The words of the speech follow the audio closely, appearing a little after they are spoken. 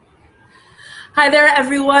Hi there,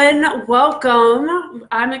 everyone. Welcome.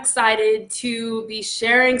 I'm excited to be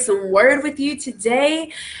sharing some word with you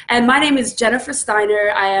today. And my name is Jennifer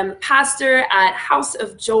Steiner. I am pastor at House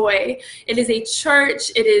of Joy. It is a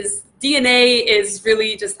church. DNA is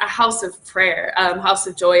really just a house of prayer. House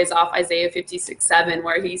of Joy is off Isaiah 56:7,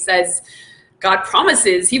 where he says, God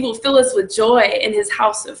promises he will fill us with joy in his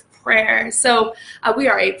house of prayer. So we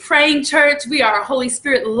are a praying church. We are a Holy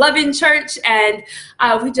Spirit loving church, and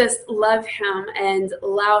we just love him and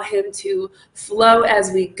allow him to flow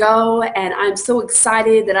as we go. And I'm so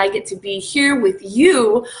excited that I get to be here with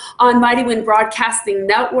you on Mighty Wind Broadcasting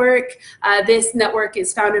Network. This network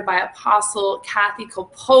is founded by Apostle Kathy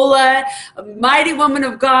Coppola, a mighty woman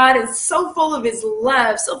of God, and so full of his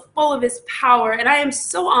love, so full of his power. And I am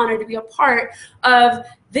so honored to be a part of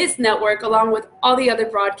this network along with all the other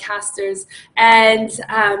broadcasters, and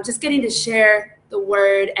just getting to share the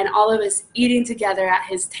word and all of us eating together at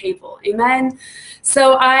his table. Amen.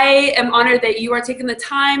 So I am honored that you are taking the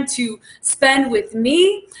time to spend with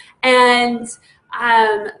me, and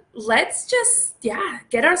let's just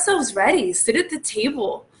get ourselves ready. Sit at the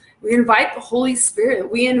table. We invite the Holy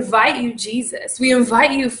Spirit. We invite you, Jesus. We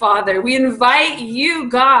invite you, Father. We invite you,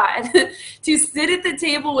 God, to sit at the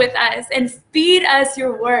table with us and feed us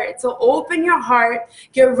your word. So open your heart.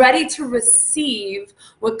 Get ready to receive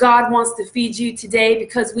what God wants to feed you today,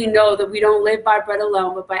 because we know that we don't live by bread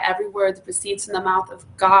alone, but by every word that proceeds from the mouth of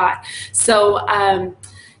God. So,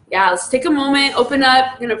 let's take a moment, open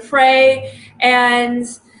up, I'm going to pray, and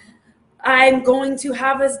I'm going to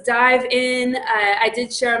have us dive in. I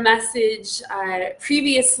did share a message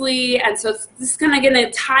previously, and so this is kind of going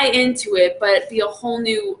to tie into it, but be a whole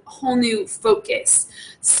new focus.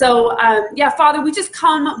 So, Father, we just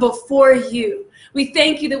come before you. We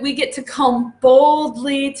thank you that we get to come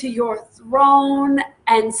boldly to your throne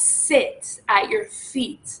and sit at your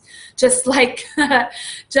feet. Just like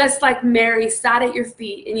Mary sat at your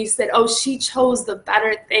feet and you said, oh, she chose the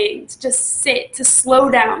better thing, to just sit, to slow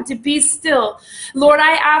down, to be still. Lord,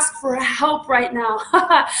 I ask for help right now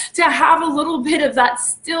to have a little bit of that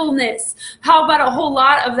stillness. How about a whole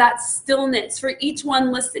lot of that stillness for each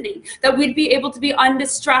one listening, that we'd be able to be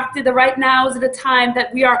undistracted, that right now is at a time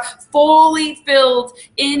that we are fully filled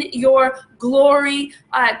in your glory,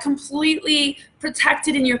 completely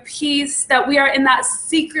protected in your peace, that we are in that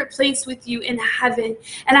secret place with you in heaven.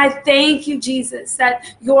 And I thank you, Jesus,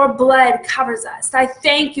 that your blood covers us. I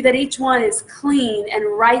thank you that each one is clean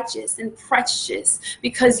and righteous and precious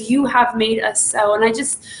because you have made us so.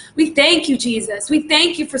 And we thank you, Jesus. We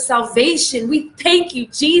thank you for salvation. We thank you,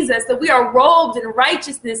 Jesus, that we are robed in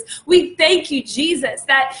righteousness. We thank you, Jesus,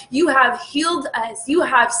 that you have healed us. You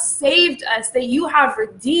have saved us, that you have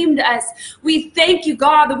redeemed us. We thank you,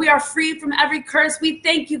 God, that we are free from every curse. We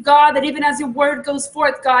thank you, God, that even as your word goes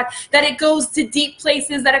forth, God, that it goes to deep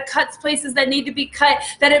places, that it cuts places that need to be cut,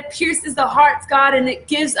 that it pierces the hearts, God, and it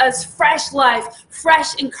gives us fresh life,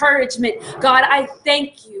 fresh encouragement. God, I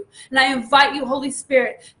thank you. And I invite you, Holy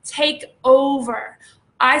Spirit, take over.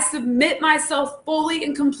 I submit myself fully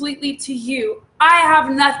and completely to you. I have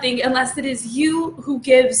nothing unless it is you who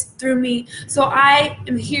gives through me. So I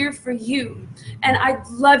am here for you. And I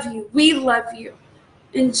love you. We love you.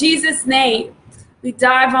 In Jesus' name, we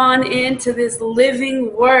dive on into this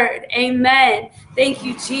living word. Amen. Thank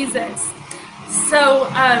you, Jesus. So,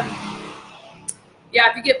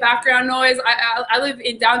 if you get background noise, I live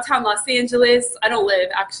in downtown Los Angeles. I don't live,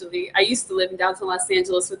 actually. I used to live in downtown Los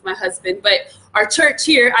Angeles with my husband, but our church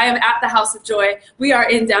here, I am at the House of Joy. We are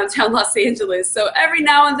in downtown Los Angeles. So every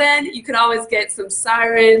now and then, you can always get some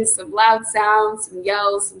sirens, some loud sounds, some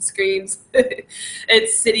yells, some screams.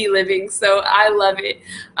 It's city living, so I love it.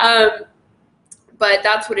 But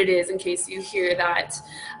that's what it is, in case you hear that.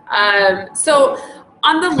 So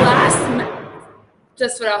on the last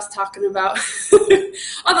just what I was talking about.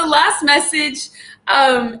 On the last message,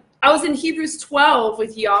 I was in Hebrews 12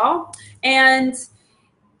 with y'all, and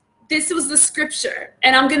this was the scripture.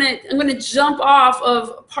 And I'm gonna jump off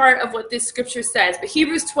of part of what this scripture says. But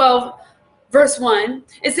Hebrews 12, verse 1,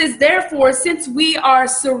 it says, therefore, since we are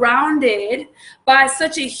surrounded by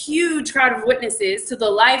such a huge crowd of witnesses to the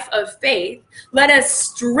life of faith, let us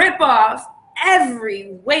strip off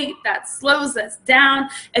every weight that slows us down,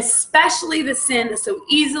 especially the sin that so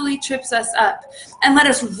easily trips us up, and let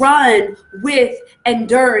us run with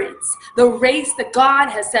endurance the race that God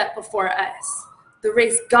has set before us. The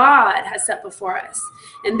race God has set before us.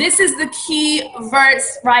 And this is the key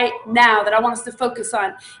verse right now that I want us to focus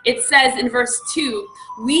on. It says in verse 2,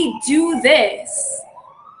 we do this.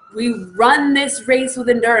 We run this race with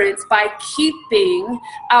endurance by keeping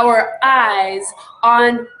our eyes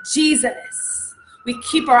on Jesus. We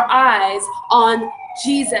keep our eyes on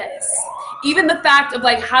Jesus. Even the fact of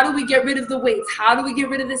like, how do we get rid of the weights? How do we get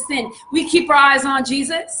rid of the sin? We keep our eyes on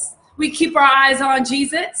Jesus. We keep our eyes on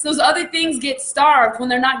Jesus. Those other things get starved when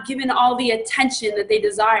they're not given all the attention that they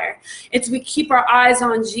desire. It's we keep our eyes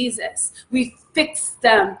on Jesus. We fix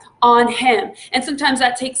them on him. And sometimes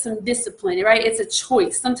that takes some discipline, right? It's a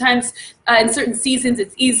choice. Sometimes in certain seasons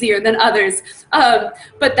it's easier than others.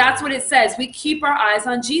 But that's what it says. We keep our eyes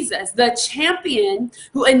on Jesus, the champion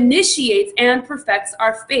who initiates and perfects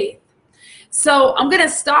our faith. So I'm going to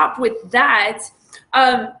stop with that.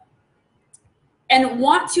 And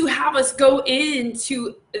want to have us go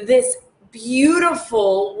into this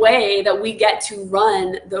beautiful way that we get to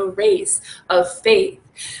run the race of faith.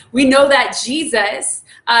 We know that Jesus,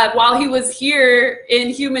 while he was here in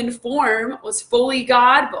human form, was fully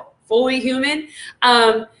God, but fully human.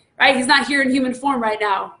 Right? He's not here in human form right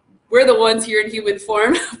now. We're the ones here in human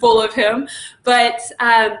form, full of him. But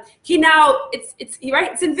he now,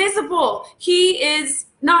 it's invisible. He is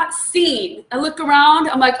not seen. I look around,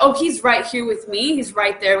 I'm like, oh, he's right here with me. He's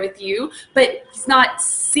right there with you, but he's not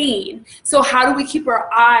seen. So how do we keep our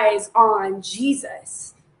eyes on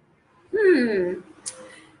Jesus?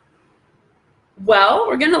 Well,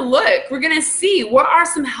 we're going to look. We're going to see what are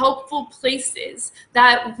some helpful places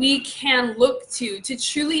that we can look to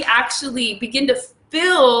truly actually begin to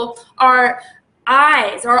fill our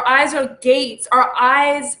eyes. Our eyes are gates. Our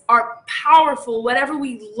eyes are powerful. Whatever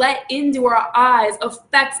we let into our eyes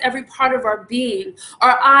affects every part of our being.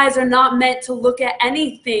 Our eyes are not meant to look at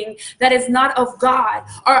anything that is not of God.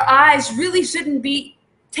 Our eyes really shouldn't be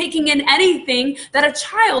taking in anything that a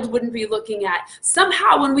child wouldn't be looking at.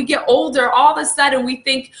 Somehow when we get older, all of a sudden we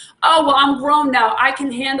think, oh, well, I'm grown now. I can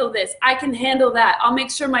handle this. I can handle that. I'll make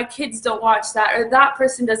sure my kids don't watch that, or that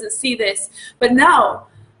person doesn't see this. But no,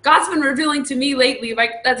 God's been revealing to me lately,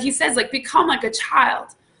 like that he says, like, become like a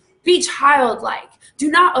child. Be childlike. Do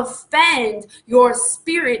not offend your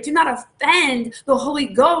spirit. Do not offend the Holy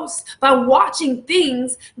Ghost by watching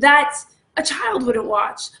things that a child wouldn't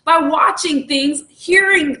watch, by watching things,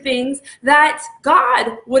 hearing things that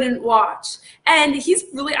God wouldn't watch. And he's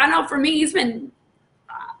really, I know for me, he's been,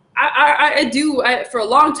 for a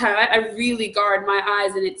long time, I really guard my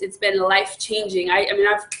eyes, and it's been life-changing. I mean,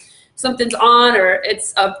 something's on, or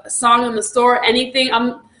it's a song in the store, anything,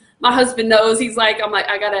 my husband knows, I'm like,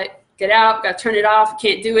 I gotta get out, gotta turn it off,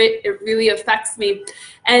 can't do it. It really affects me.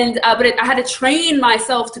 And I had to train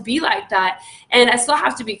myself to be like that. And I still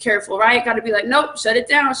have to be careful, right? Got to be like, nope, shut it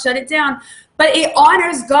down, shut it down. But it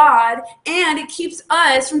honors God, and it keeps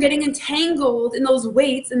us from getting entangled in those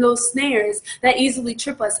weights and those snares that easily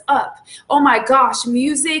trip us up. Oh my gosh,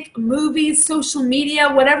 music, movies, social media,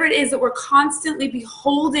 whatever it is that we're constantly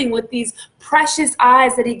beholding with these precious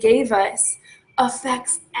eyes that he gave us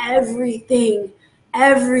affects everything.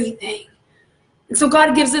 Everything. And so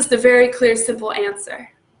God gives us the very clear, simple answer.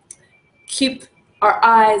 Keep our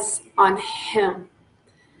eyes on him.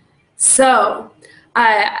 So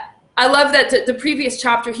I love that the previous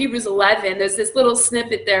chapter, Hebrews 11, there's this little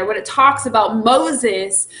snippet there when it talks about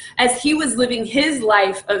Moses as he was living his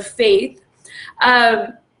life of faith, right?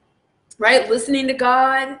 Listening to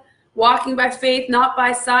God, walking by faith, not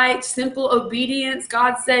by sight, simple obedience.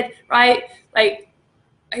 God said, right, like,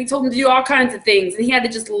 he told him to do all kinds of things, and he had to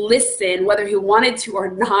just listen whether he wanted to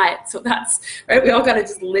or not. So that's, right, we all got to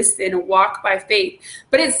just listen and walk by faith.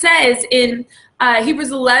 But it says in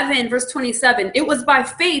Hebrews 11, verse 27, it was by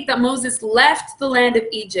faith that Moses left the land of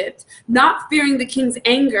Egypt, not fearing the king's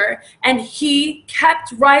anger, and he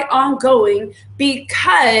kept right on going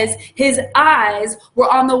because his eyes were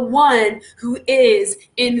on the one who is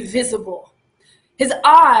invisible. His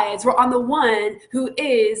eyes were on the one who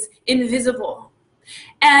is invisible.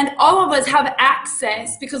 And all of us have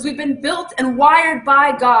access, because we've been built and wired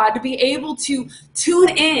by God to be able to tune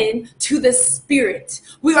in to the spirit.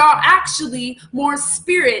 We are actually more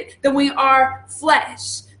spirit than we are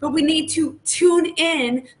flesh. But we need to tune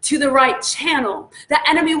in to the right channel. The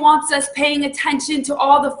enemy wants us paying attention to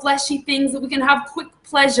all the fleshy things, that we can have quick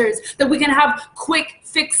pleasures, that we can have quick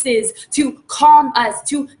fixes to calm us,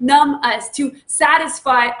 to numb us, to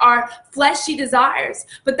satisfy our fleshy desires.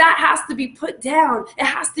 But that has to be put down. It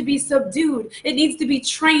has to be subdued. It needs to be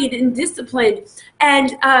trained and disciplined.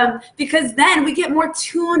 And because then we get more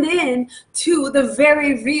tuned in to the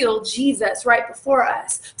very real Jesus right before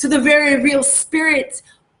us, to the very real spirit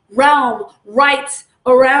realm right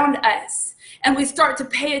around us, and we start to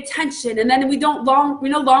pay attention, and then we no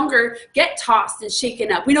longer get tossed and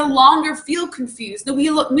shaken up. We no longer feel confused. We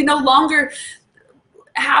no longer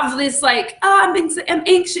have this like, oh, I'm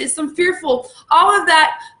anxious, I'm fearful. All of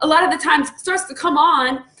that a lot of the times starts to come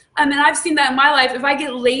on I mean, I've seen that in my life. If I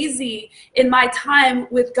get lazy in my time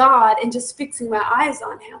with God and just fixing my eyes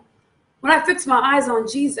on him, when I fix my eyes on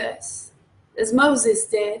Jesus, as Moses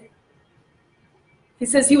did, he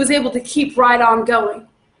says he was able to keep right on going.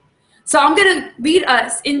 So I'm going to lead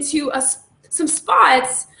us into some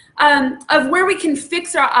spots of where we can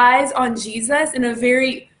fix our eyes on Jesus in a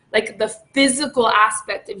very, like, the physical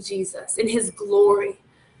aspect of Jesus, in his glory.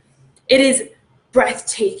 It is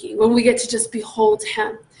breathtaking when we get to just behold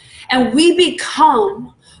him. And we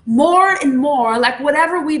become more and more like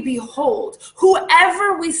whatever we behold.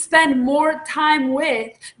 Whoever we spend more time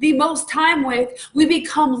with, the most time with, we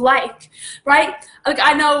become like, right? Like,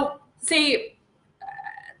 I know, say,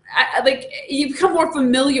 like, you become more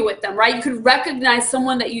familiar with them, right? You could recognize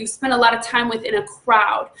someone that you spend a lot of time with in a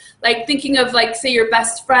crowd. Like, thinking of, like, say, your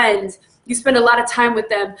best friend, you spend a lot of time with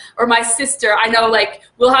them. Or my sister, I know, like,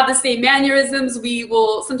 we'll have the same mannerisms. We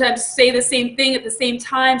will sometimes say the same thing at the same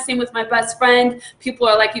time. Same with my best friend. People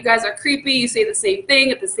are like, you guys are creepy. You say the same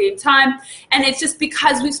thing at the same time. And it's just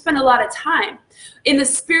because we've spent a lot of time. In the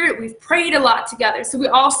spirit, we've prayed a lot together. So we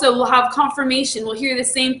also will have confirmation. We'll hear the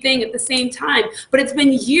same thing at the same time. But it's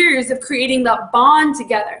been years of creating that bond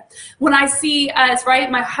together. When I see us, right,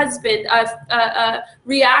 my husband, a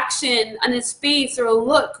reaction on his face or a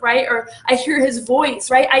look, right, or I hear his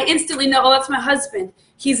voice, right, I instantly know, oh, that's my husband.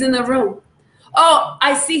 He's in the room. Oh,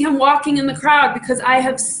 I see him walking in the crowd because I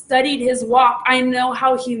have studied his walk. I know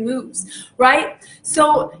how he moves, right?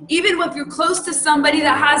 So even if you're close to somebody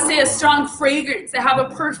that has, say, a strong fragrance, they have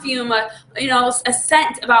a perfume, a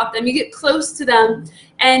scent about them, you get close to them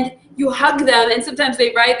and you hug them, and sometimes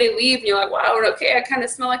they leave, and you're like, wow, okay, I kind of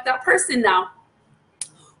smell like that person now.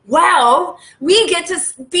 Well, we get to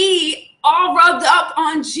be all rubbed up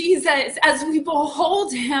on Jesus as we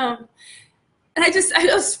behold him. And I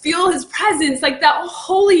just feel his presence, like that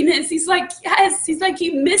holiness. He's like, yes, he's like,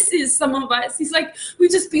 he misses some of us. He's like, we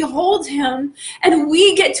just behold him and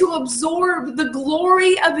we get to absorb the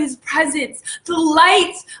glory of his presence, the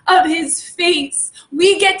light of his face.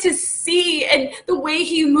 We get to see and the way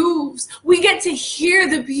he moves. We get to hear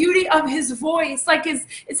the beauty of his voice. Like it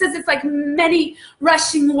says it's like many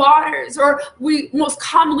rushing waters, or we most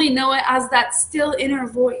commonly know it as that still inner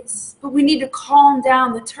voice. But we need to calm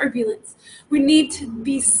down the turbulence. We need to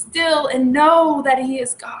be still and know that he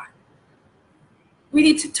is God. We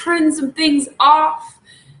need to turn some things off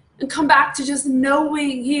and come back to just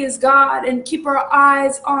knowing he is God and keep our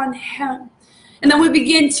eyes on him. And then we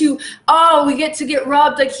begin to, we get to get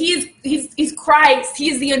rubbed. Like he's Christ. He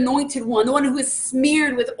is the anointed one, the one who is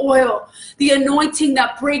smeared with oil, the anointing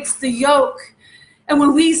that breaks the yoke. And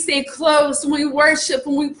when we stay close, when we worship,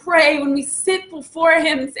 when we pray, when we sit before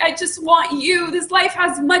him and say, I just want you. This life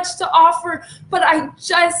has much to offer, but I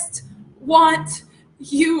just want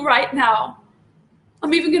you right now.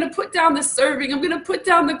 I'm even going to put down the serving. I'm going to put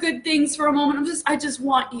down the good things for a moment. I just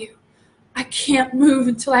want you. I can't move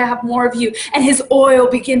until I have more of you. And his oil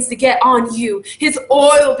begins to get on you. His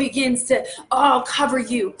oil begins to cover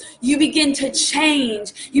you. You begin to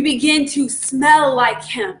change. You begin to smell like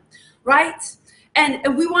him, right?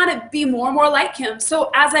 And we want to be more and more like him.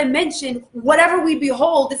 So as I mentioned, whatever we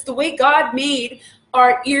behold, it's the way God made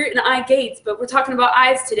our ear and eye gates. But we're talking about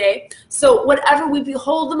eyes today. So whatever we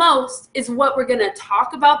behold the most is what we're going to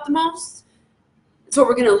talk about the most. It's what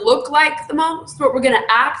we're going to look like the most. What we're going to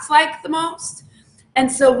act like the most.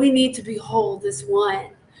 And so we need to behold this one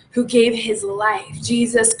who gave his life,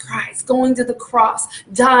 Jesus Christ, going to the cross,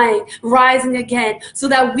 dying, rising again, so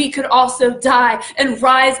that we could also die and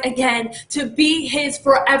rise again to be his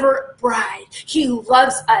forever bride. He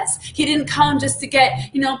loves us. He didn't come just to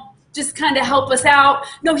get, just kind of help us out.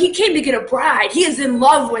 No, he came to get a bride. He is in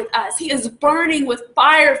love with us. He is burning with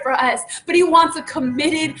fire for us, but he wants a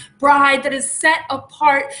committed bride that is set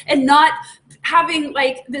apart and not having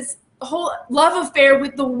like this whole love affair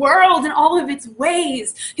with the world and all of its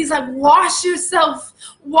ways. He's like, wash yourself.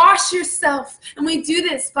 And we do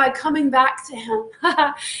this by coming back to him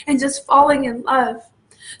and just falling in love.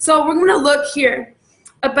 So we're going to look here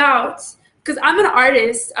because I'm an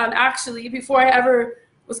artist, actually, before I ever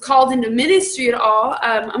was called into ministry at all.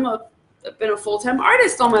 I've been a full-time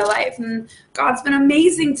artist all my life, and God's been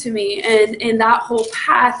amazing to me in that whole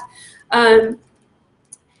path.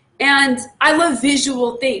 And I love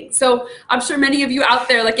visual things. So I'm sure many of you out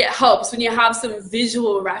there, like, it helps when you have some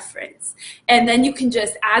visual reference. And then you can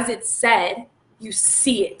just, as it's said, you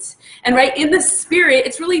see it. And right in the spirit,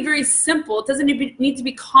 it's really very simple. It doesn't need to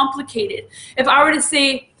be complicated. If I were to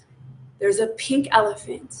say, there's a pink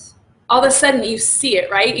elephant, all of a sudden you see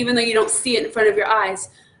it, right? Even though you don't see it in front of your eyes.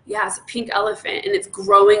 Yeah, it's a pink elephant and it's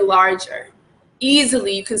growing larger.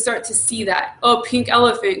 easily you can start to see that. Oh, pink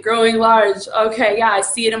elephant growing large. Okay, yeah, I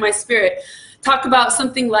see it in my spirit. Talk about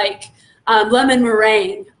something like lemon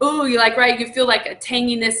meringue. Oh, you like, right? You feel like a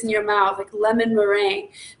tanginess in your mouth, like lemon meringue.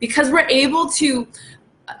 Because we're able to,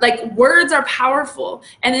 like, words are powerful,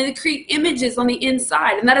 and then they create images on the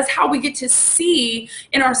inside. And that is how we get to see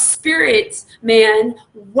in our spirit, man,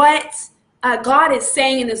 what God is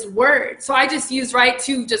saying in his word. So I just used, right,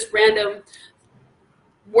 two just random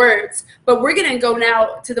words, but we're going to go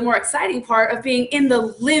now to the more exciting part of being in the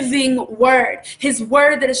living word. His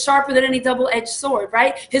word that is sharper than any double-edged sword,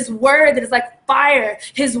 right? His word that is like fire.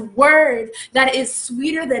 His word that is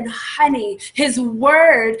sweeter than honey. His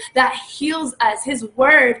word that heals us. His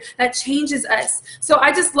word that changes us. So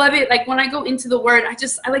I just love it. Like when I go into the word, I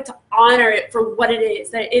like to honor it for what it is.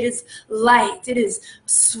 That it is light. It is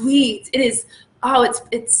sweet. It is,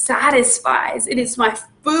 it satisfies. It is my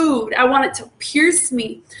food. I want it to pierce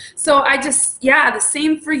me. So the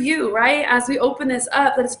same for you, right? As we open this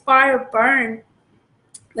up, let his fire burn.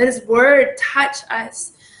 Let his word touch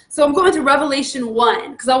us. So I'm going to Revelation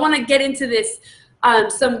 1 because I want to get into this,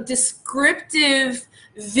 some descriptive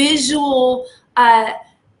visual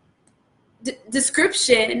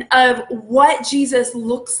description of what Jesus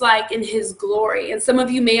looks like in his glory. And some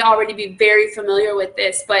of you may already be very familiar with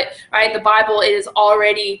this, but right, the Bible is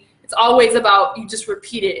already, it's always about, you just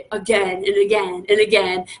repeat it again and again and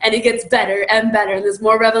again, and it gets better and better, and there's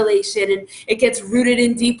more revelation, and it gets rooted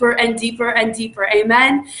in deeper and deeper and deeper.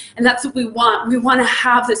 Amen. And that's what we want. We want to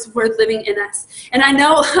have this word living in us. And I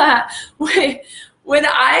know when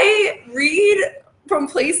I read from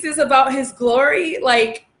places about his glory,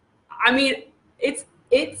 like, I mean, it's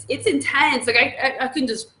intense. Like I can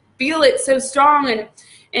just feel it so strong,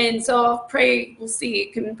 and so I'll pray. We'll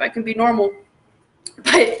see if I can be normal,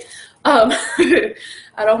 but I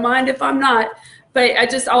don't mind if I'm not. But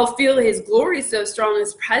I'll feel his glory so strong,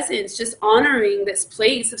 his presence, just honoring this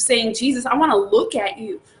place of saying, Jesus, I want to look at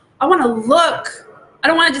you. I want to look. I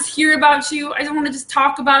don't want to just hear about you. I don't want to just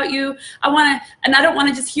talk about you. I don't want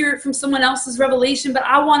to just hear it from someone else's revelation, but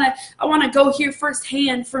I want to go here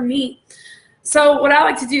firsthand for me. So what I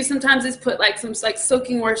like to do sometimes is put like some like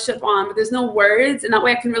soaking worship on, but there's no words, and that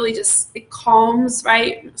way I can really it calms,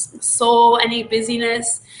 right, soul, any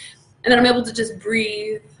busyness, and then I'm able to just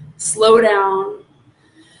breathe, slow down,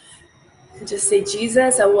 and just say,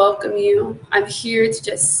 Jesus, I welcome you. I'm here to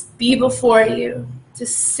just be before you, to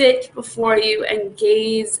sit before you and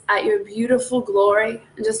gaze at your beautiful glory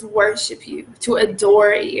and just worship you, to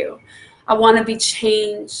adore you. I want to be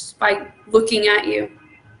changed by looking at you.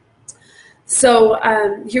 So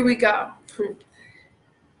here we go.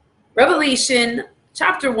 Revelation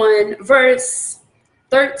chapter 1, verse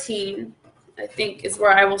 13, I think is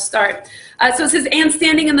where I will start. So it says, and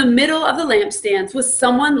standing in the middle of the lampstands was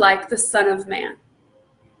someone like the Son of Man.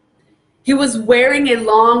 He was wearing a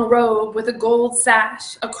long robe with a gold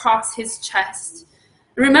sash across his chest.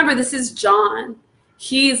 And remember, this is John.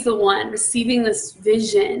 He's the one receiving this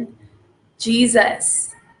vision.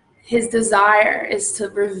 Jesus, his desire is to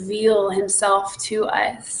reveal himself to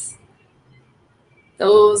us.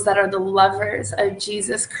 Those that are the lovers of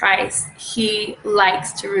Jesus Christ, he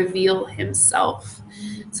likes to reveal himself.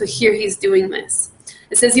 So here he's doing this.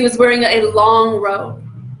 It says he was wearing a long robe.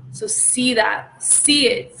 So see that, see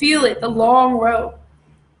it, feel it, the long robe,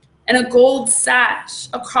 and a gold sash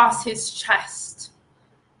across his chest.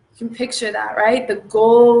 You can picture that, right? The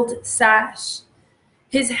gold sash.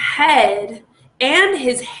 His head and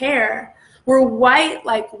his hair were white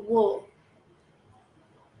like wool.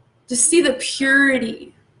 Just see the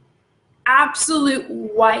purity, absolute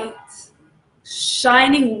white,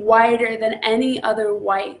 shining whiter than any other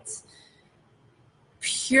white.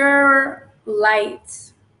 Pure light.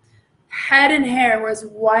 Head and hair was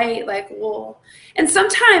white like wool. And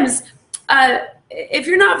sometimes, if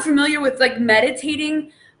you're not familiar with like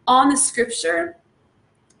meditating on the scripture,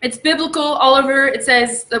 it's biblical all over. It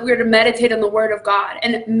says that we're to meditate on the word of God.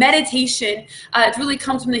 And meditation, it really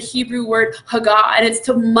comes from the Hebrew word hagah, and it's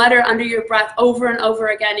to mutter under your breath over and over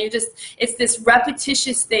again. It's this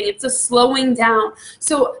repetitious thing. It's a slowing down.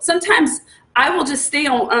 So sometimes I will just stay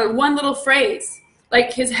on one little phrase.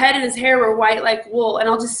 Like his head and his hair were white like wool, and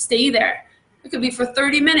I'll just stay there. It could be for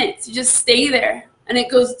 30 minutes. You just stay there, and it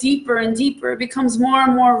goes deeper and deeper. It becomes more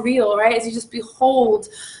and more real, right? As you just behold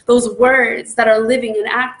those words that are living and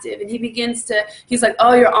active, and he's like,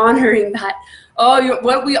 oh, you're honoring that. Oh,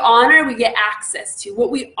 what we honor, we get access to. What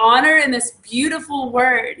we honor in this beautiful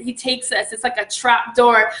word, he takes us. It's like a trap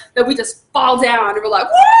door that we just fall down, and we're like,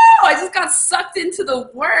 whoa, I just got sucked into the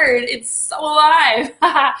word. It's so alive.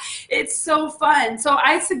 It's so fun. So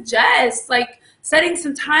I suggest like setting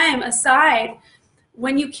some time aside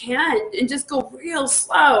when you can, and just go real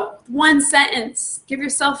slow. One sentence. Give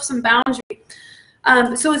yourself some boundary.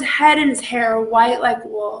 So his head and his hair are white like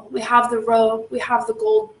wool. We have the robe. We have the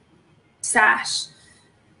gold sash.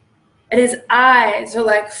 And his eyes are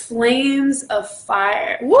like flames of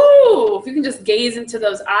fire. Woo! If you can just gaze into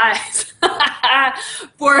those eyes. No,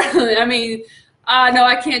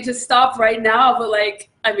 I can't just stop right now, but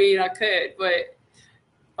I could, but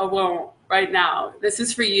I won't right now. This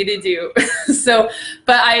is for you to do. So,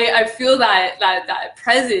 but I feel that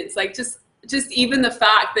presence, just even the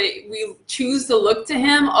fact that we choose to look to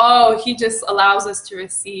him, he just allows us to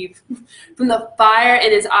receive from the fire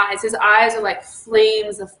in his eyes. His eyes are like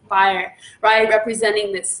flames of fire, right?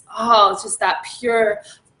 Representing this, it's just that pure,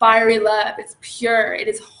 fiery love. It's pure. It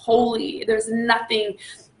is holy. There's nothing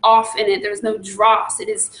off in it. There's no dross. It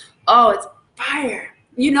is, it's fire.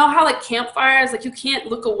 You know how campfires, you can't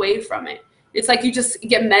look away from it. It's you just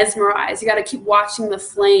get mesmerized. You got to keep watching the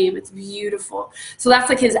flame. It's beautiful. So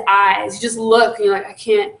that's his eyes. You just look and you're like, I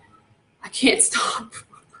can't stop.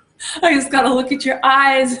 I just got to look at your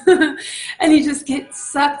eyes. And you just get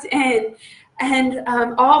sucked in and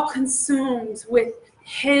all consumed with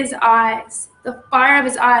his eyes, the fire of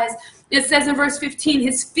his eyes. It says in verse 15,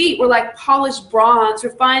 his feet were like polished bronze,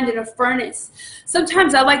 refined in a furnace.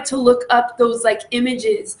 Sometimes I like to look up those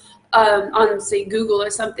images on, say, Google or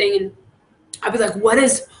something, and I'd be like,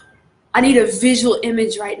 I need a visual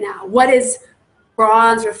image right now. What does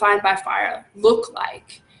bronze refined by fire look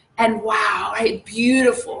like? And wow, right,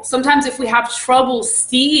 beautiful. Sometimes if we have trouble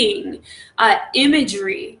seeing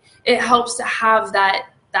imagery, it helps to have that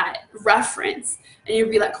reference. And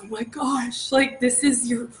you'd be like, oh my gosh, this is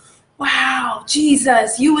your, wow,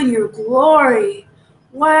 Jesus, you and your glory.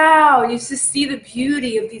 Wow, you just see the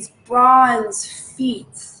beauty of these bronze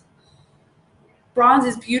feet. Bronze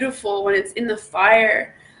is beautiful when it's in the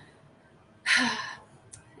fire.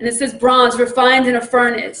 And it says bronze refined in a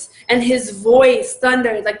furnace, and his voice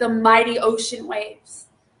thundered like the mighty ocean waves.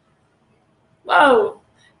 Whoa.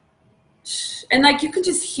 And you can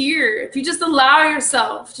just hear, if you just allow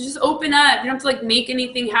yourself to just open up, you don't have to make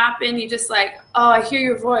anything happen. You just I hear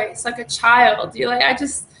your voice like a child. You're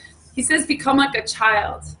he says, become like a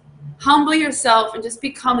child. Humble yourself and just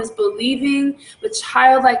become as believing with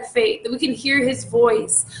childlike faith that we can hear his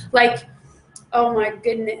voice. Oh my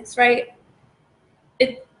goodness, right?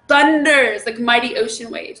 It thunders like mighty ocean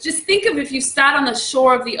waves. Just think of if you sat on the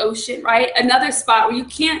shore of the ocean, right? Another spot where you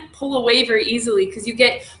can't pull away very easily because you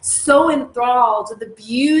get so enthralled with the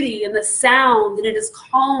beauty and the sound, and it is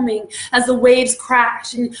calming as the waves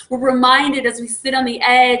crash. And we're reminded as we sit on the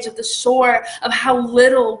edge of the shore of how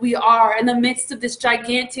little we are in the midst of this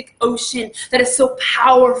gigantic ocean that is so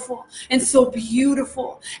powerful and so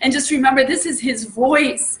beautiful. And just remember, this is his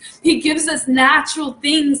voice. He gives us natural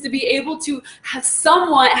things to be able to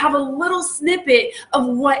have a little snippet of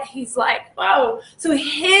what he's like. Wow. So I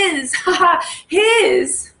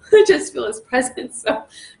just feel his presence. So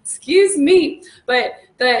excuse me, but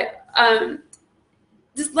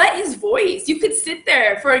just let his voice. You could sit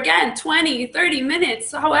there for, again, 20, 30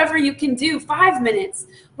 minutes, however you can do, 5 minutes,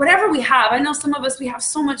 whatever we have. I know some of us, we have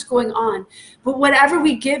so much going on, but whatever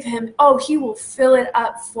we give him, he will fill it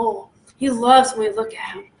up full. He loves when we look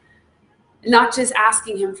at him. Not just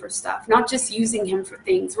asking him for stuff, not just using him for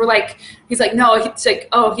things. He's like, no,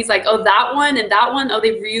 that one and that one,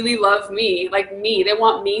 they really love me, like me. They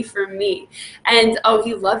want me for me. And,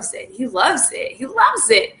 he loves it. He loves it. He loves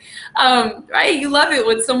it. Right? You love it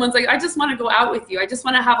when someone's like, I just want to go out with you. I just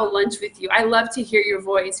want to have a lunch with you. I love to hear your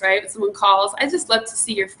voice, right? When someone calls, I just love to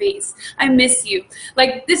see your face. I miss you.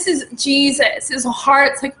 This is Jesus. His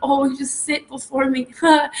heart's you just sit before me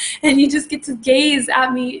and you just get to gaze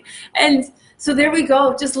at me. And so there we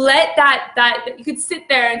go. Just let that you could sit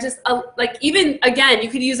there and just even again, you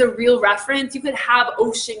could use a real reference. You could have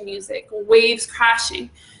ocean music, waves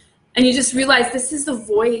crashing, and you just realize this is the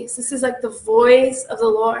voice. This is the voice of the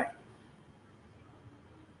Lord.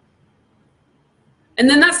 And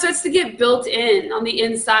then that starts to get built in on the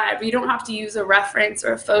inside, where you don't have to use a reference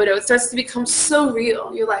or a photo. It starts to become so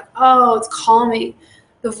real. You're like, it's calming.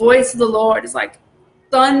 The voice of the Lord is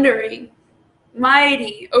thundering.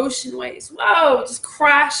 Mighty ocean waves, whoa, just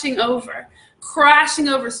crashing over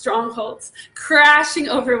strongholds, crashing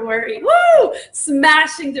over worry, woo,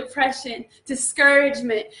 smashing depression,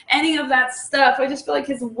 discouragement, any of that stuff. I just feel like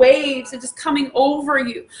his waves are just coming over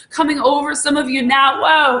you, coming over some of you now,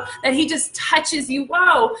 whoa, that he just touches you,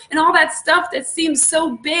 whoa, and all that stuff that seems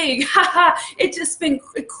so big,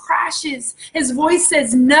 it crashes. His voice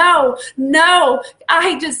says, no,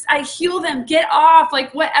 I heal them, get off,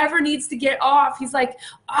 whatever needs to get off. He's like,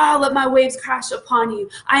 Oh, let my waves crash upon you.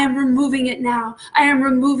 I am removing it now. I am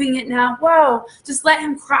removing it now. Whoa, just let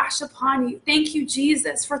him crash upon you. Thank you,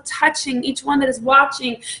 Jesus, for touching each one that is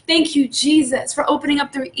watching. Thank you, Jesus, for opening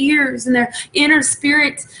up their ears and their inner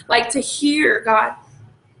spirit, like to hear, God.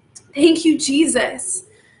 Thank you, Jesus.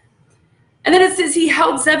 And then it says he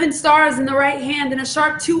held 7 stars in the right hand, and a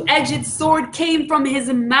sharp 2-edged sword came from his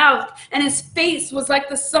mouth, and his face was like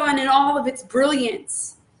the sun in all of its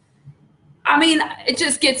brilliance. I mean, it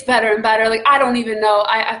just gets better and better. Like, I don't even know.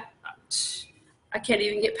 I can't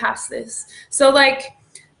even get past this. So, like,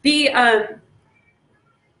 I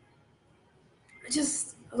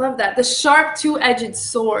love that. The sharp 2-edged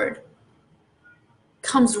sword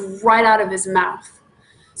comes right out of his mouth.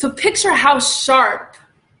 So picture how sharp.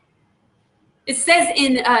 It says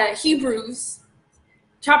in Hebrews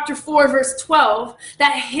chapter 4, verse 12,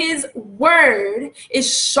 that his word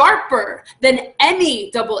is sharper than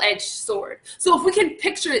any double-edged sword. So if we can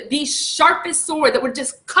picture it, the sharpest sword that would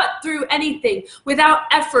just cut through anything without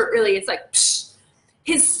effort, really, it's like, psh,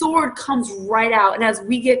 his sword comes right out. And as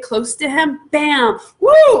we get close to him, bam,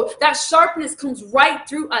 woo, that sharpness comes right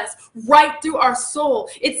through us, right through our soul.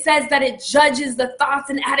 It says that it judges the thoughts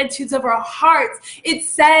and attitudes of our hearts. It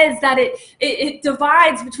says that it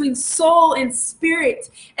divides between soul and spirit.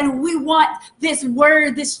 And we want this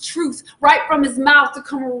word, this truth, right from his mouth to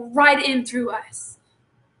come right in through us.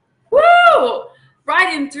 Woo!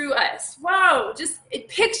 Right in through us. Wow. Just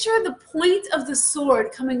picture the point of the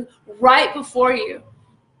sword coming right before you.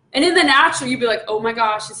 And in the natural, you'd be like, oh my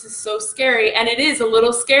gosh, this is so scary. And it is a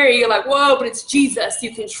little scary. You're like, whoa, but it's Jesus.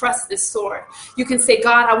 You can trust this sword. You can say,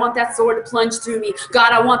 God, I want that sword to plunge through me.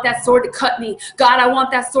 God, I want that sword to cut me. God, I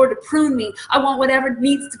want that sword to prune me. I want whatever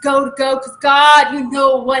needs to go. Because God, you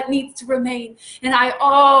know what needs to remain. And I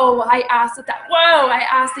ask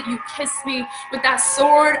that you kiss me with that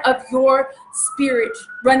sword of your spirit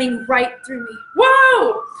running right through me.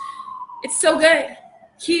 Whoa! It's so good.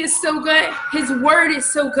 He is so good. His word is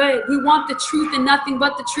so good. We want the truth and nothing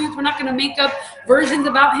but the truth. We're not going to make up versions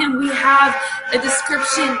about him. We have a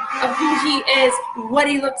description of who he is, what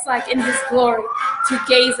he looks like in his glory to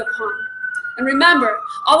gaze upon. And remember,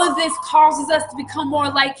 all of this causes us to become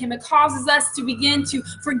more like him. It causes us to begin to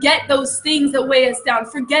forget those things that weigh us down,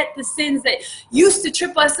 forget the sins that used to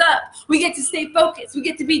trip us up. We get to stay focused. We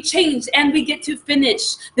get to be changed, and we get to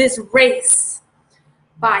finish this race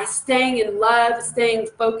by staying in love, staying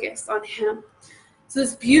focused on him. So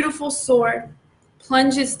this beautiful sword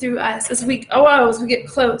plunges through us as we get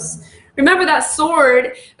close. Remember that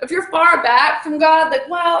sword, if you're far back from God, like,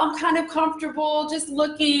 well, I'm kind of comfortable just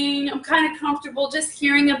looking, I'm kind of comfortable just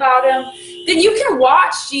hearing about him, then you can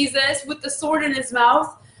watch Jesus with the sword in his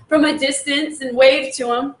mouth from a distance and wave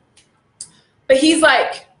to him. But he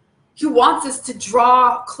wants us to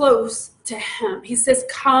draw close to him. He says,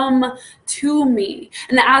 come to me.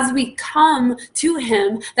 And as we come to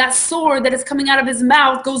him, that sword that is coming out of his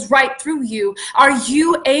mouth goes right through you. Are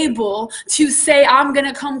you able to say, I'm going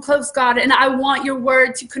to come close, God, and I want your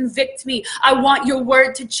word to convict me. I want your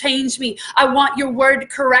word to change me. I want your word to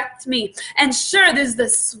correct me. And sure, there's the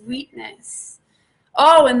sweetness.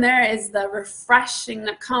 Oh, and there is the refreshing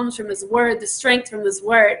that comes from his word, the strength from his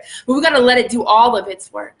word. But we got to let it do all of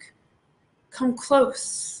its work. Come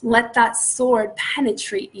close. Let that sword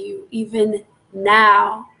penetrate you even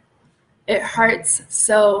now. It hurts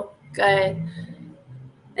so good.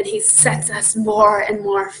 And he sets us more and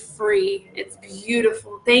more free. It's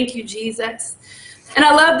beautiful. Thank you, Jesus. And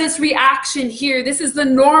I love this reaction here. This is the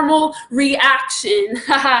normal reaction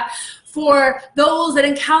for those that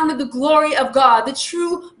encounter the glory of God, the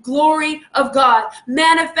true glory of God,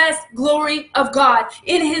 manifest glory of God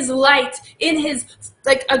in his light, in his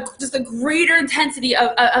just a greater intensity of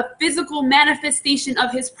a physical manifestation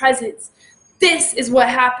of his presence. This is what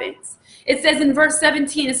happens. It says in verse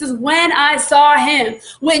 17, it says, when I saw him,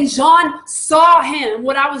 when John saw him,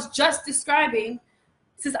 what I was just describing,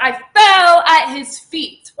 it says, I fell at his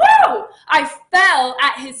feet. Woo! I fell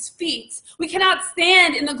at his feet. We cannot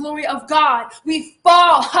stand in the glory of God. We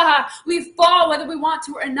fall. We fall whether we want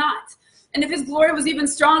to or not. And if his glory was even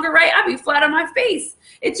stronger, right, I'd be flat on my face.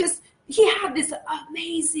 He had this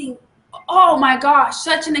amazing, oh my gosh,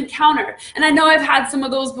 such an encounter. And I know I've had some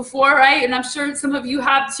of those before, right? And I'm sure some of you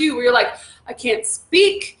have too, where you're like, I can't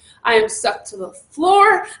speak. I am stuck to the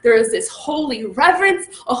floor. There is this holy reverence,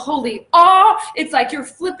 a holy awe. It's like you're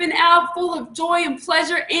flipping out, full of joy and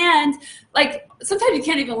pleasure. And like sometimes you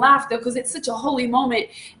can't even laugh though, because it's such a holy moment.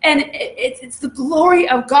 And it's the glory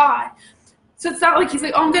of God. So it's not like he's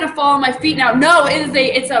like, oh, I'm going to fall on my feet now. No,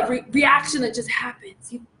 it's a reaction that just happens.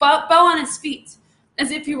 He fell on his feet.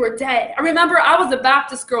 as if you were dead. I remember I was a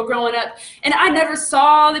Baptist girl growing up, and I never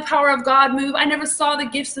saw the power of God move. I never saw the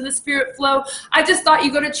gifts of the Spirit flow. I just thought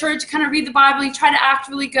you go to church, kind of read the Bible, you try to act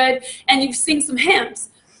really good, and you sing some hymns.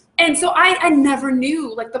 And so I never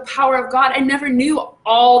knew like the power of God. I never knew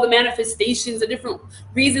all the manifestations, the different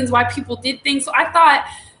reasons why people did things. So I thought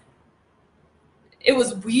it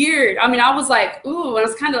was weird. I mean, I was like, ooh, I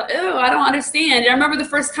was kind of, ooh, I don't understand. And I remember the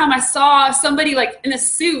first time I saw somebody like in a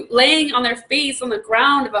suit laying on their face on the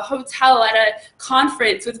ground of a hotel at a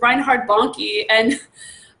conference with Reinhard Bonnke. And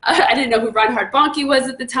I didn't know who Reinhard Bonnke was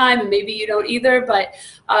at the time, and maybe you don't either, but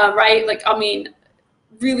right, like, I mean,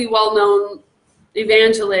 really well-known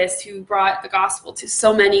evangelist who brought the gospel to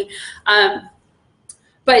so many.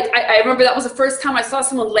 But I remember that was the first time I saw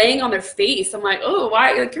someone laying on their face. I'm like, oh,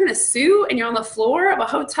 why? Like, you're in a suit and you're on the floor of a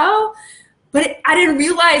hotel? But I didn't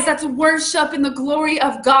realize that's worship in the glory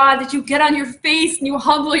of God, that you get on your face and you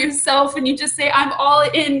humble yourself and you just say, I'm all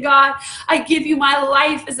in, God. I give you my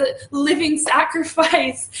life as a living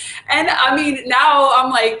sacrifice. And I mean, now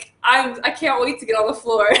I'm like, I can't wait to get on the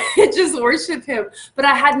floor and just worship him. But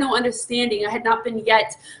I had no understanding. I had not been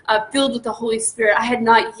yet filled with the Holy Spirit. I had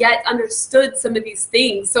not yet understood some of these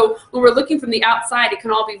things. So when we're looking from the outside, it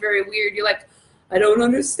can all be very weird. You're like, I don't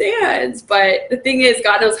understand. But the thing is,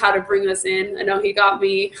 God knows how to bring us in. I know he got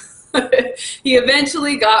me. He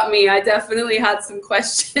eventually got me. I definitely had some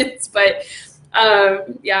questions, but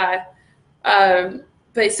yeah.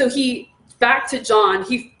 But so back to John,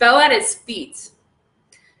 he fell at his feet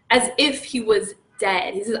as if he was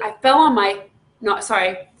dead. He says, I fell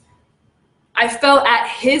at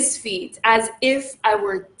his feet as if I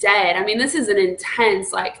were dead. I mean, this is an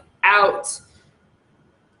intense, like, out.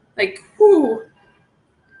 Like, whoo.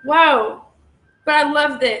 Wow. But I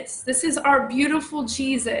love this. This is our beautiful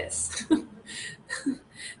Jesus.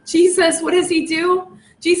 Jesus, what does he do?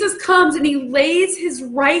 Jesus comes and he lays his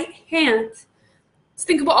right hand. Let's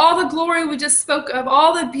think of all the glory we just spoke of,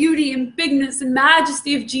 all the beauty and bigness and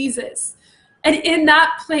majesty of Jesus. And in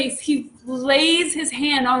that place, he lays his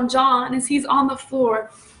hand on John as he's on the floor.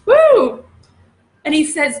 Woo! And he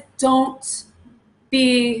says, don't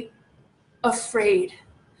be afraid.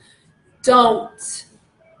 Don't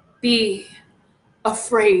be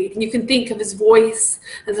afraid. And you can think of his voice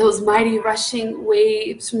and those mighty rushing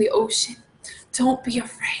waves from the ocean. Don't be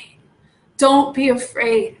afraid. Don't be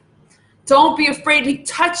afraid. Don't be afraid. He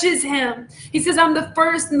touches him. He says, I'm the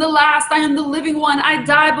first and the last. I am the living one. I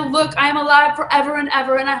die, but look, I am alive forever and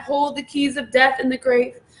ever, and I hold the keys of death and the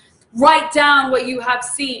grave. Write down what you have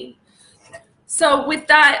seen. So with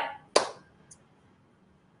that,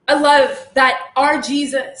 I love that our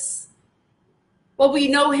Jesus, well, we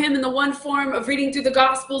know him in the one form of reading through the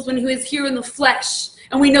Gospels when he was here in the flesh.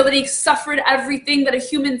 And we know that he suffered everything that a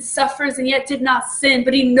human suffers and yet did not sin.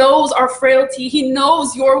 But he knows our frailty. He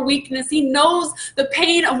knows your weakness. He knows the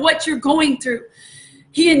pain of what you're going through.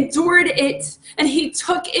 He endured it and he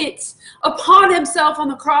took it upon himself on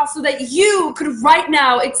the cross so that you could right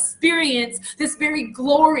now experience this very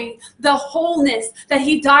glory, the wholeness that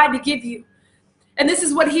he died to give you. And this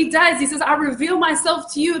is what he does. He says, I reveal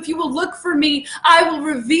myself to you. If you will look for me, I will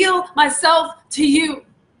reveal myself to you.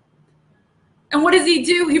 And what does he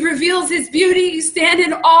do? He reveals his beauty. You stand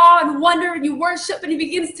in awe and wonder and you worship, and he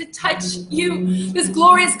begins to touch you. This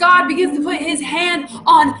glorious God begins to put his hand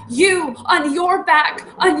on you, on your back,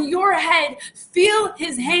 on your head. Feel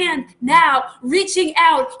his hand now reaching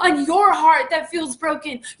out on your heart that feels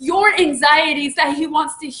broken, your anxieties that he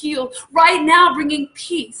wants to heal right now, bringing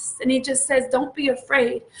peace. And he just says, don't be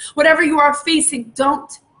afraid. Whatever you are facing,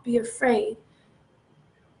 don't be afraid.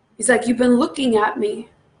 He's like, you've been looking at me.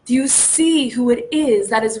 Do you see who it is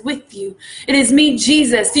that is with you? It is me,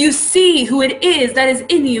 Jesus. Do you see who it is that is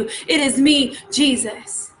in you? It is me,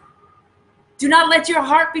 Jesus. Do not let your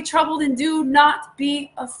heart be troubled and do not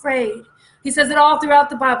be afraid. He says it all throughout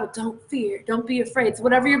the Bible. Don't fear. Don't be afraid. So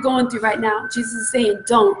whatever you're going through right now, Jesus is saying,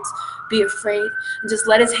 don't be afraid. And just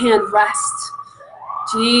let his hand rest.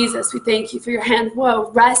 Jesus, we thank you for your hand. Whoa,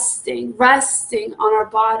 resting on our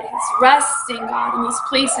bodies. Resting, God, in those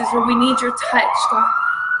places where we need your touch, God.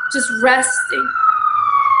 Just resting.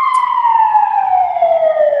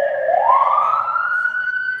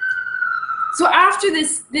 So after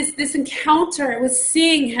this encounter with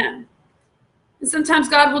seeing him, and sometimes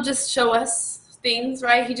God will just show us things,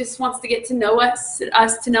 right? He just wants to get to know us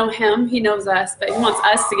to know him. He knows us, but he wants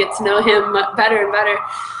us to get to know him better and better.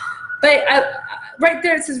 But right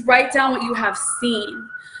there it says, write down what you have seen.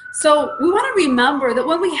 So we want to remember that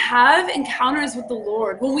when we have encounters with the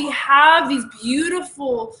Lord, when we have these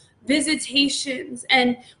beautiful visitations,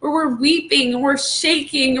 and where we're weeping and we're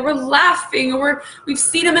shaking and we're laughing, or we've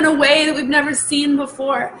seen him in a way that we've never seen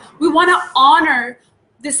before. We want to honor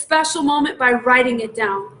this special moment by writing it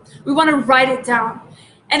down. We want to write it down.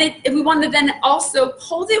 And we want to then also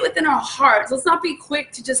hold it within our hearts. Let's not be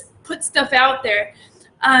quick to just put stuff out there.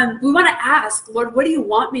 We want to ask, Lord, what do you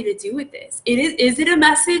want me to do with this? Is it a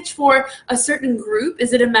message for a certain group?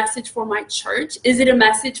 Is it a message for my church? Is it a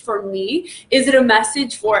message for me? Is it a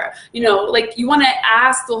message for, you want to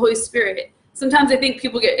ask the Holy Spirit. Sometimes I think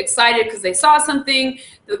people get excited because they saw something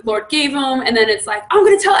the Lord gave them, and then it's like, I'm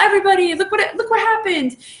going to tell everybody, look what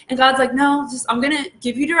happened. And God's like, no, I'm going to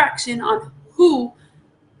give you direction on who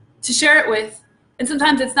to share it with. And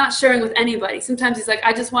sometimes it's not sharing with anybody. Sometimes he's like,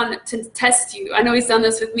 I just want to test you. I know he's done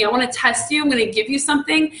this with me. I want to test you. I'm going to give you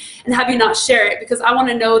something and have you not share it, because I want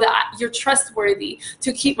to know that you're trustworthy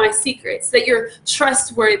to keep my secrets, that you're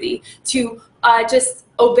trustworthy to just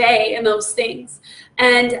obey in those things.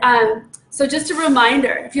 And so just a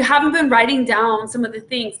reminder, if you haven't been writing down some of the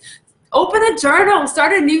things, open a journal,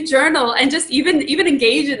 start a new journal, and just even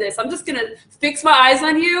engage in this. I'm just going to fix my eyes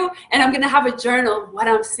on you, and I'm going to have a journal, what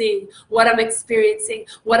I'm seeing, what I'm experiencing,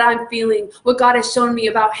 what I'm feeling, what God has shown me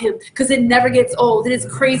about him, because it never gets old. It is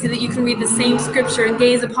crazy that you can read the same scripture and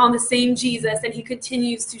gaze upon the same Jesus, and he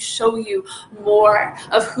continues to show you more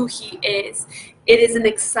of who he is. It is an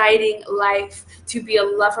exciting life to be a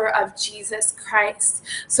lover of Jesus Christ.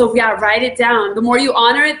 So yeah, write it down. The more you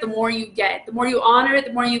honor it, the more you get. The more you honor it,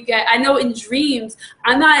 the more you get. I know in dreams,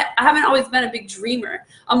 I haven't always been a big dreamer.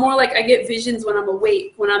 I'm more like, I get visions when I'm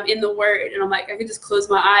awake, when I'm in the Word, and I'm like, I can just close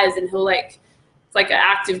my eyes and he'll it's like an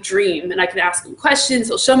active dream, and I can ask him questions.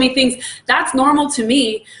 He'll show me things. That's normal to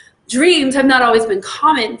me. Dreams have not always been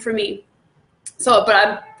common for me. So,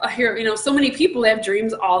 but I hear, so many people have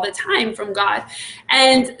dreams all the time from God.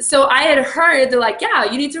 And so I had heard, they're like, yeah,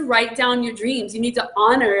 you need to write down your dreams. You need to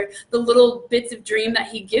honor the little bits of dream that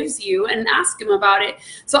he gives you and ask him about it.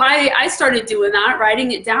 So I started doing that,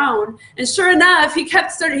 writing it down. And sure enough, he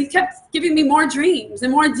kept giving me more dreams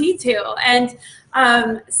and more detail. And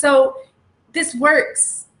so this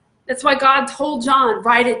works. That's why God told John,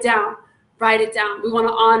 write it down. Write it down. We want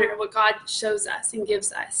to honor what God shows us and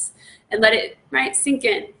gives us, and let it sink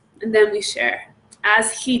in, and then we share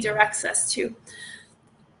as he directs us to.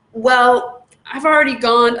 Well, I've already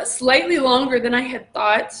gone slightly longer than I had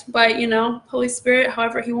thought, but Holy Spirit,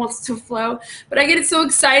 however he wants to flow. But I get so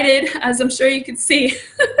excited, as I'm sure you can see.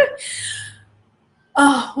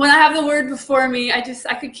 Oh, when I have the word before me, I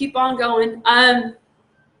could keep on going. I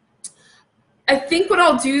think what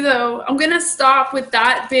I'll do, though, I'm going to stop with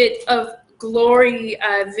that bit of glory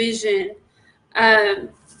vision. And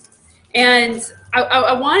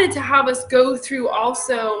I wanted to have us go through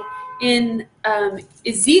also in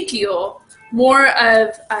Ezekiel more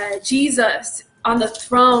of Jesus on the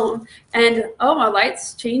throne. And oh, my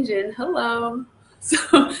light's changing. Hello.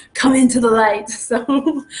 So come into the light.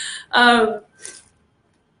 So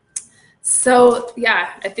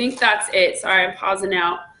yeah, I think that's it. Sorry, I'm pausing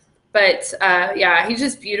out. But yeah, he's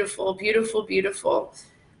just beautiful, beautiful, beautiful.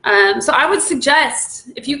 So I would suggest,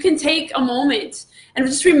 if you can take a moment and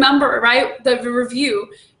just remember, the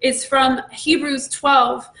review is from Hebrews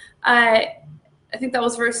 12. I think that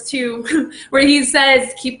was verse 2, where he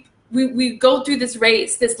says, we go through this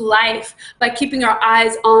race, this life, by keeping our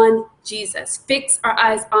eyes on Jesus. Fix our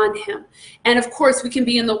eyes on him. And of course, we can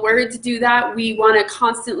be in the Word to do that. We want to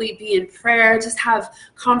constantly be in prayer, just have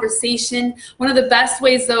conversation. One of the best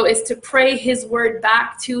ways, though, is to pray his word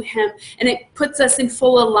back to him. And it puts us in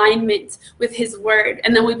full alignment with his word.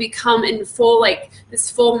 And then we become in full, this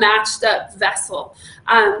full matched up vessel.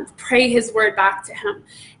 Pray his word back to him.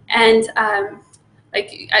 And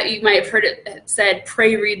you might have heard it said,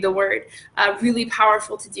 pray, read the word. Really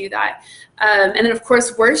powerful to do that. And then, of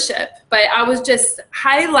course, worship. But I was just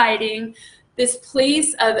highlighting this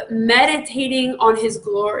place of meditating on his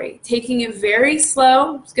glory, taking it very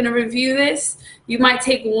slow. I'm just going to review this. You might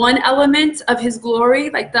take one element of his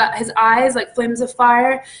glory, his eyes, like flames of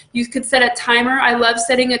fire. You could set a timer. I love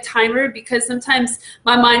setting a timer, because sometimes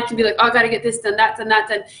my mind can be like, oh, I got to get this done, that done, that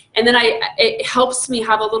done. And then it helps me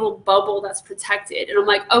have a little bubble that's protected. And I'm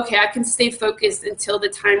like, okay, I can stay focused until the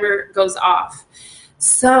timer goes off.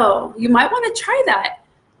 So you might want to try that.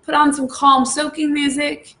 Put on some calm soaking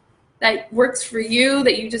music that works for you,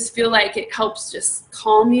 that you just feel like it helps just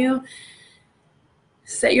calm you.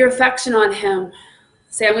 Set your affection on him.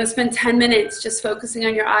 Say, I'm going to spend 10 minutes just focusing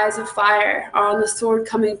on your eyes of fire, or on the sword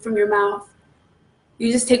coming from your mouth.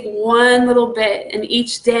 You just take one little bit, and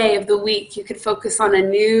each day of the week, you could focus on a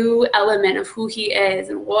new element of who he is.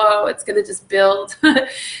 And whoa, it's going to just build. And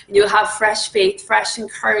you'll have fresh faith, fresh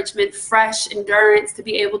encouragement, fresh endurance to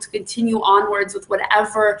be able to continue onwards with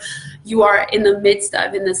whatever you are in the midst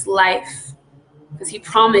of in this life. Because he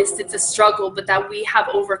promised it's a struggle, but that we have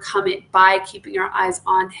overcome it by keeping our eyes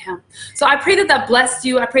on him. So I pray that that blessed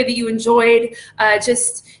you. I pray that you enjoyed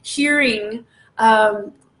just hearing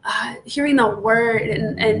the word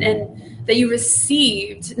and that you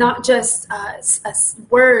received not just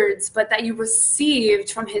words, but that you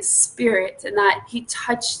received from his spirit and that he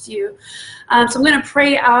touched you. So I'm going to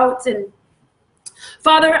pray out. And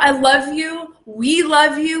Father, I love you. We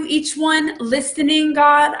love you. Each one listening,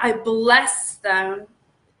 God, I bless them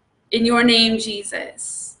in your name,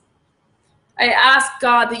 Jesus. I ask,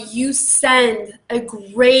 God, that you send a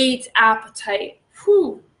great appetite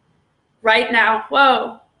right now.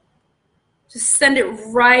 Whoa. Just send it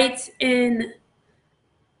right in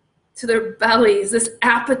to their bellies, this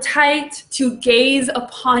appetite to gaze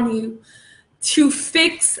upon you, to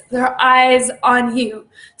fix their eyes on you,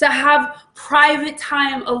 to have private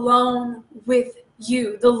time alone with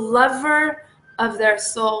you, the lover of their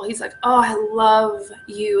soul. He's like, oh, I love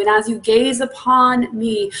you. And as you gaze upon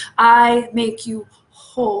me, I make you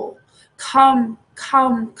whole. Come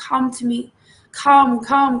to me. Come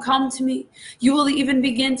to me. You will even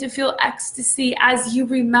begin to feel ecstasy as you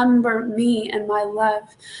remember me and my love.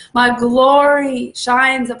 My glory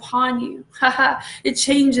shines upon you. It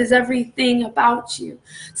changes everything about you.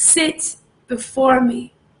 Sit before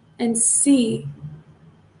me and see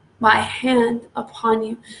my hand upon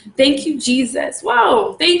you. Thank you, Jesus.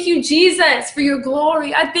 Whoa. Thank you, Jesus, for your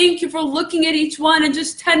glory. I thank you for looking at each one and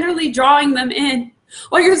just tenderly drawing them in.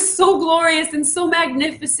 Oh, you're so glorious and so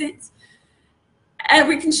magnificent. And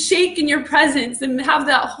we can shake in your presence and have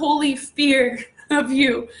that holy fear of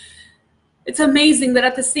you. It's amazing that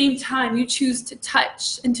at the same time you choose to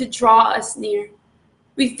touch and to draw us near.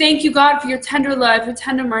 We thank you, God, for your tender love, your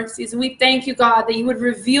tender mercies. And we thank you, God, that you would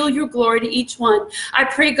reveal your glory to each one. I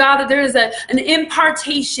pray, God, that there is an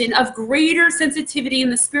impartation of greater sensitivity in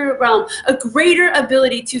the spirit realm, a greater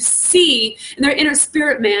ability to see in their inner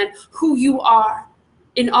spirit man who you are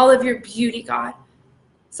in all of your beauty, God.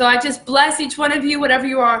 So I just bless each one of you, whatever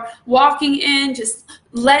you are walking in, just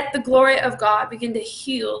let the glory of God begin to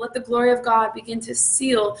heal. Let the glory of God begin to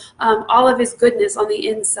seal all of his goodness on the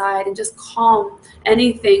inside and just calm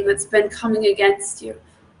anything that's been coming against you.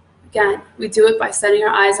 Again, we do it by setting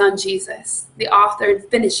our eyes on Jesus, the author and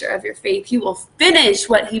finisher of your faith. He will finish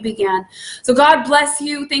what he began. So God bless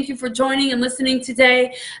you. Thank you for joining and listening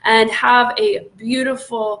today, and have a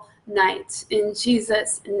beautiful night. In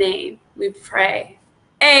Jesus' name we pray.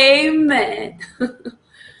 Amen.